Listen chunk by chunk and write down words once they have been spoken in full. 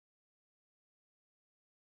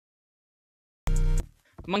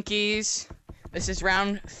Monkeys. This is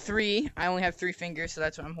round 3. I only have 3 fingers, so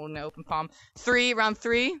that's why I'm holding an open palm. Round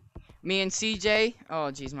 3. Me and CJ. Oh,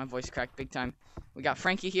 jeez, my voice cracked big time. We got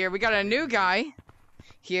Frankie here. We got a new guy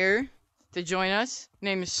here to join us.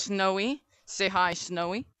 Name is Snowy. Say hi,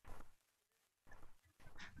 Snowy.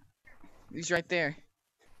 He's right there.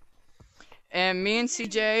 And me and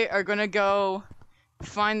CJ are gonna go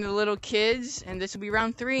find the little kids, and this will be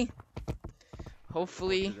round 3.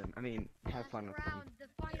 Hopefully. Have fun with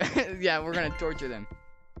them. Yeah, we're gonna torture them.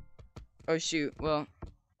 Oh shoot, well.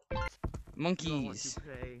 Monkeys. You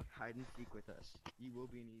play hide and seek with us. You will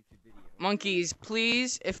be in a YouTube video. Monkeys,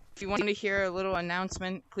 please, if you want to hear a little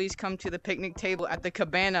announcement, please come to the picnic table at the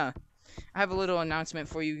cabana. I have a little announcement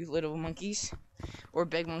for you, little monkeys. Or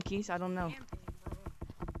big monkeys, I don't know.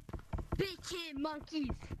 Big kid monkeys.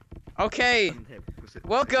 Okay.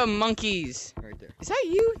 Welcome, monkeys. Right there. Is that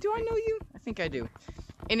you? Do I know you? I think I do.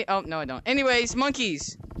 Oh, no, I don't. Anyways,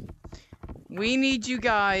 monkeys. We need you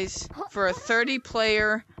guys for a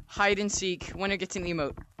 30-player hide and seek. Winner gets an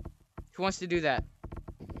emote. Who wants to do that?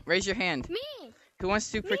 Raise your hand. Me. Who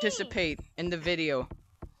wants to participate in the video?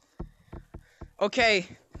 Okay,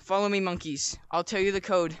 follow me, monkeys. I'll tell you the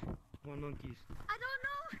code. Come on, monkeys. I don't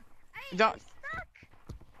know. Hey, Don't- I'm stuck.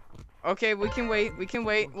 Okay, we can wait. We can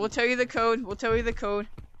wait. We'll tell you the code. We'll tell you the code.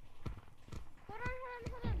 Hold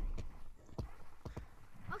on.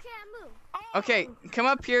 Okay, I moved. Okay, come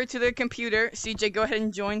up here to the computer. CJ, go ahead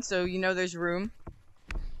and join so you know there's room.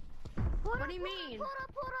 What do you mean?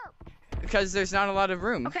 Pull up. Because there's not a lot of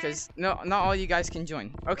room. Okay. Because not all you guys can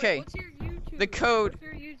join. Okay, What's your YouTube? the code.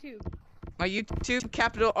 What's your YouTube? My YouTube,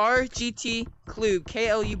 capital RGT Klube,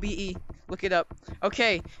 KLUBE. Look it up.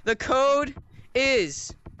 Okay, the code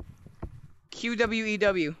is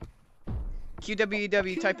QWEW.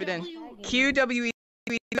 QWEW, type it in. QWEW.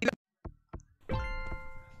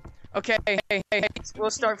 Okay, hey, we'll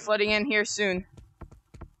start flooding in here soon.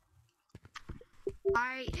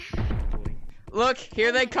 Alright. Look,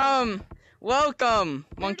 here they come. Welcome,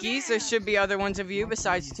 monkeys. There should be other ones of you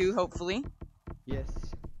besides 2, hopefully. Yes.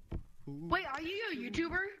 Wait, are you a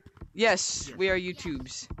YouTuber? Yes, we are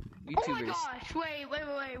YouTubers. Oh my gosh! Wait!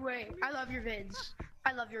 I love your vids.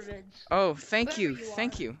 Oh, thank Whatever you, you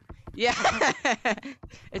thank are. you. Yeah,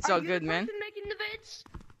 it's all good, man. Are you the person making the vids?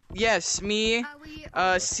 Yes, me, We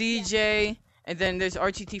CJ, and then there's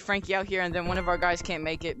RGT Frankie out here, and then one of our guys can't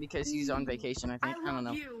make it because he's on vacation, I think. I don't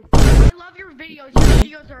know. You. I love your videos.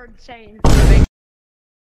 Your videos are insane. Thank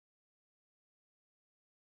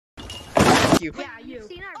you. Yeah, you.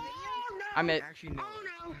 seen our videos? I'm it. Actually, no.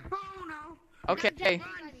 Oh no! Okay, Don't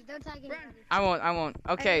tag anybody. I won't.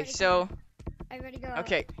 Okay, Everybody so, Everybody go.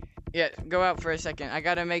 okay, yeah, go out for a second. I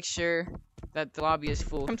gotta make sure that the lobby is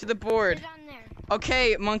full. Come to the board. Sit on there.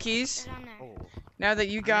 Okay, monkeys. Sit on there. Oh. Now that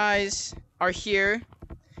you guys are here,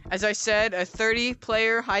 as I said, a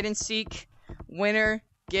 30-player hide and seek winner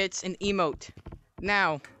gets an emote.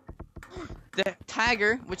 Now, the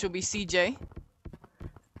tagger, which will be CJ,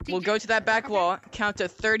 will go to that back wall, count to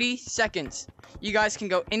 30 seconds. You guys can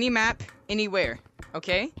go any map, anywhere,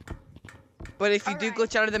 okay? But if you do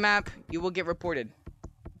glitch out of the map, you will get reported.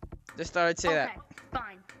 Just thought I'd say that.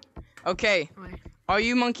 Fine. Okay, are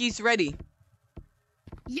you monkeys ready?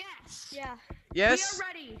 Yes. Yeah. Yes? We are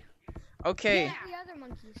ready. Okay, Yeah. The other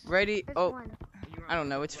monkeys. ready? There's Oh, one. I don't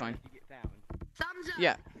know, it's fine. You get found. Thumbs up.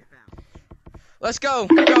 Yeah. Let's go.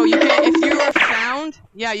 Go. You can, if you are found,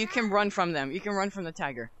 yeah, you can run from them. You can run from the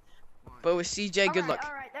tagger. But with CJ, good luck.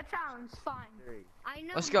 All right. That sounds fine. 3, I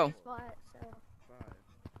know. Let's my go. Spot, so.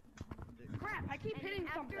 5. Crap! I keep hitting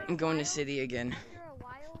something. I'm going to city again. After a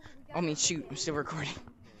while, we I mean, shoot, I'm still recording. so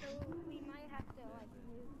we might have to like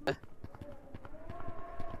move.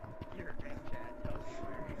 Your group chat tells you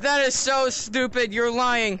where That is so stupid. You're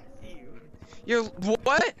lying. to see you. You're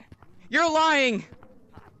what? You're lying.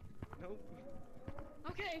 Nope.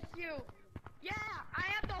 Okay, Stu. Yeah, I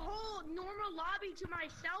have the whole normal lobby to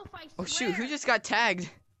myself. I swear. Oh shoot, who just got tagged?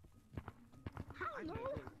 I don't know.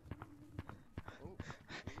 Oh.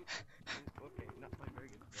 Okay, not playing very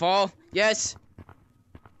good. Fall. Yes.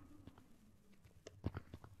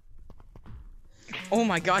 Oh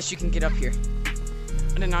my gosh, you can get up here.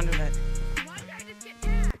 I did not know that. Why did I just get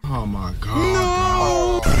tagged? Oh my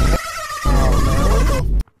god.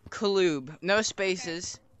 Klube. No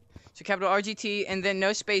spaces. So capital RGT and then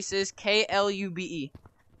no spaces. KLUBE.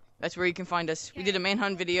 That's where you can find us. We did a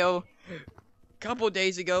manhunt video a couple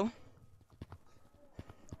days ago.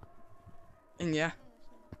 And yeah.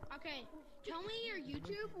 Okay, tell me your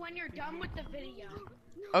YouTube when you're done with the video.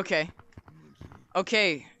 Okay.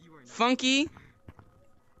 Okay. Funky.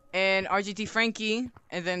 and RGT Frankie,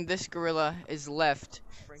 and then this gorilla is left.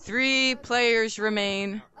 3 players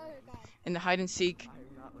remain in the hide and seek. I am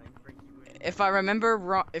not letting Frankie win. If I remember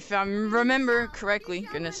correctly,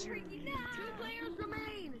 goodness, 2 players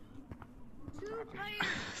remain. 2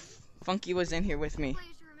 players. Funky was in here with me.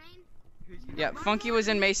 Players remain. Who's gonna Yeah, Funky was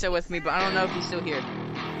in Mesa with me, but I don't know if he's still here.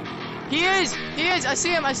 He is! He is! I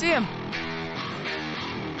see him! I see him!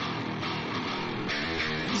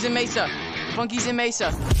 He's in Mesa. Funky's in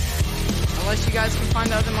Mesa. Unless you guys can find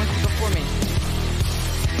the other monkey before me.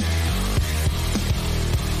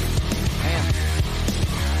 Damn.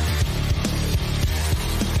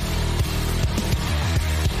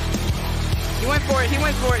 He went for it! He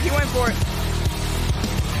went for it! He went for it!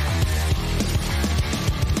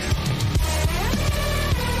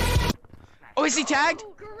 Oh, is he tagged?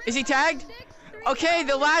 Is he tagged? Okay,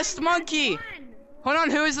 the last monkey. Hold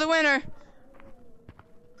on, who is the winner?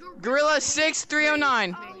 Gorilla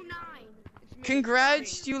 6309. 09.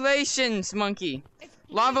 Congratulations, monkey.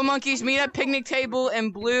 Lava monkeys meet at picnic table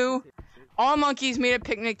and blue. All monkeys meet at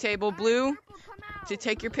picnic table blue to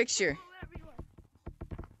take your picture.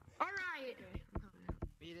 Alright.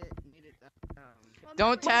 Need it.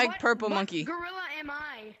 Don't tag purple what monkey. Gorilla am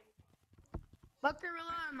I? What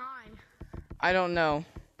gorilla am I? I don't know.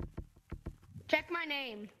 Check my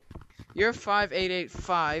name. You're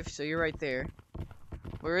 5885, so you're right there.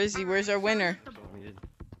 Where is he? Where's our winner?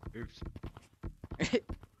 Oops.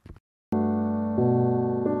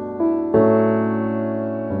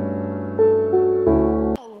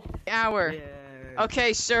 Hour. Yeah.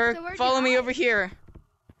 Okay, sir. So where'd Follow you me hide? over here.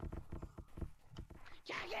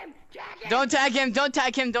 Tag him! Tag him! Don't tag him. Don't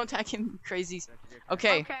tag him. Don't tag him. You crazies.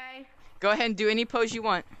 Okay. Okay. Go ahead and do any pose you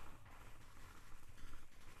want.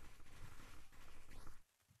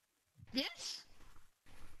 This?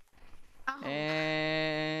 Oh.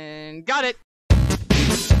 And got it.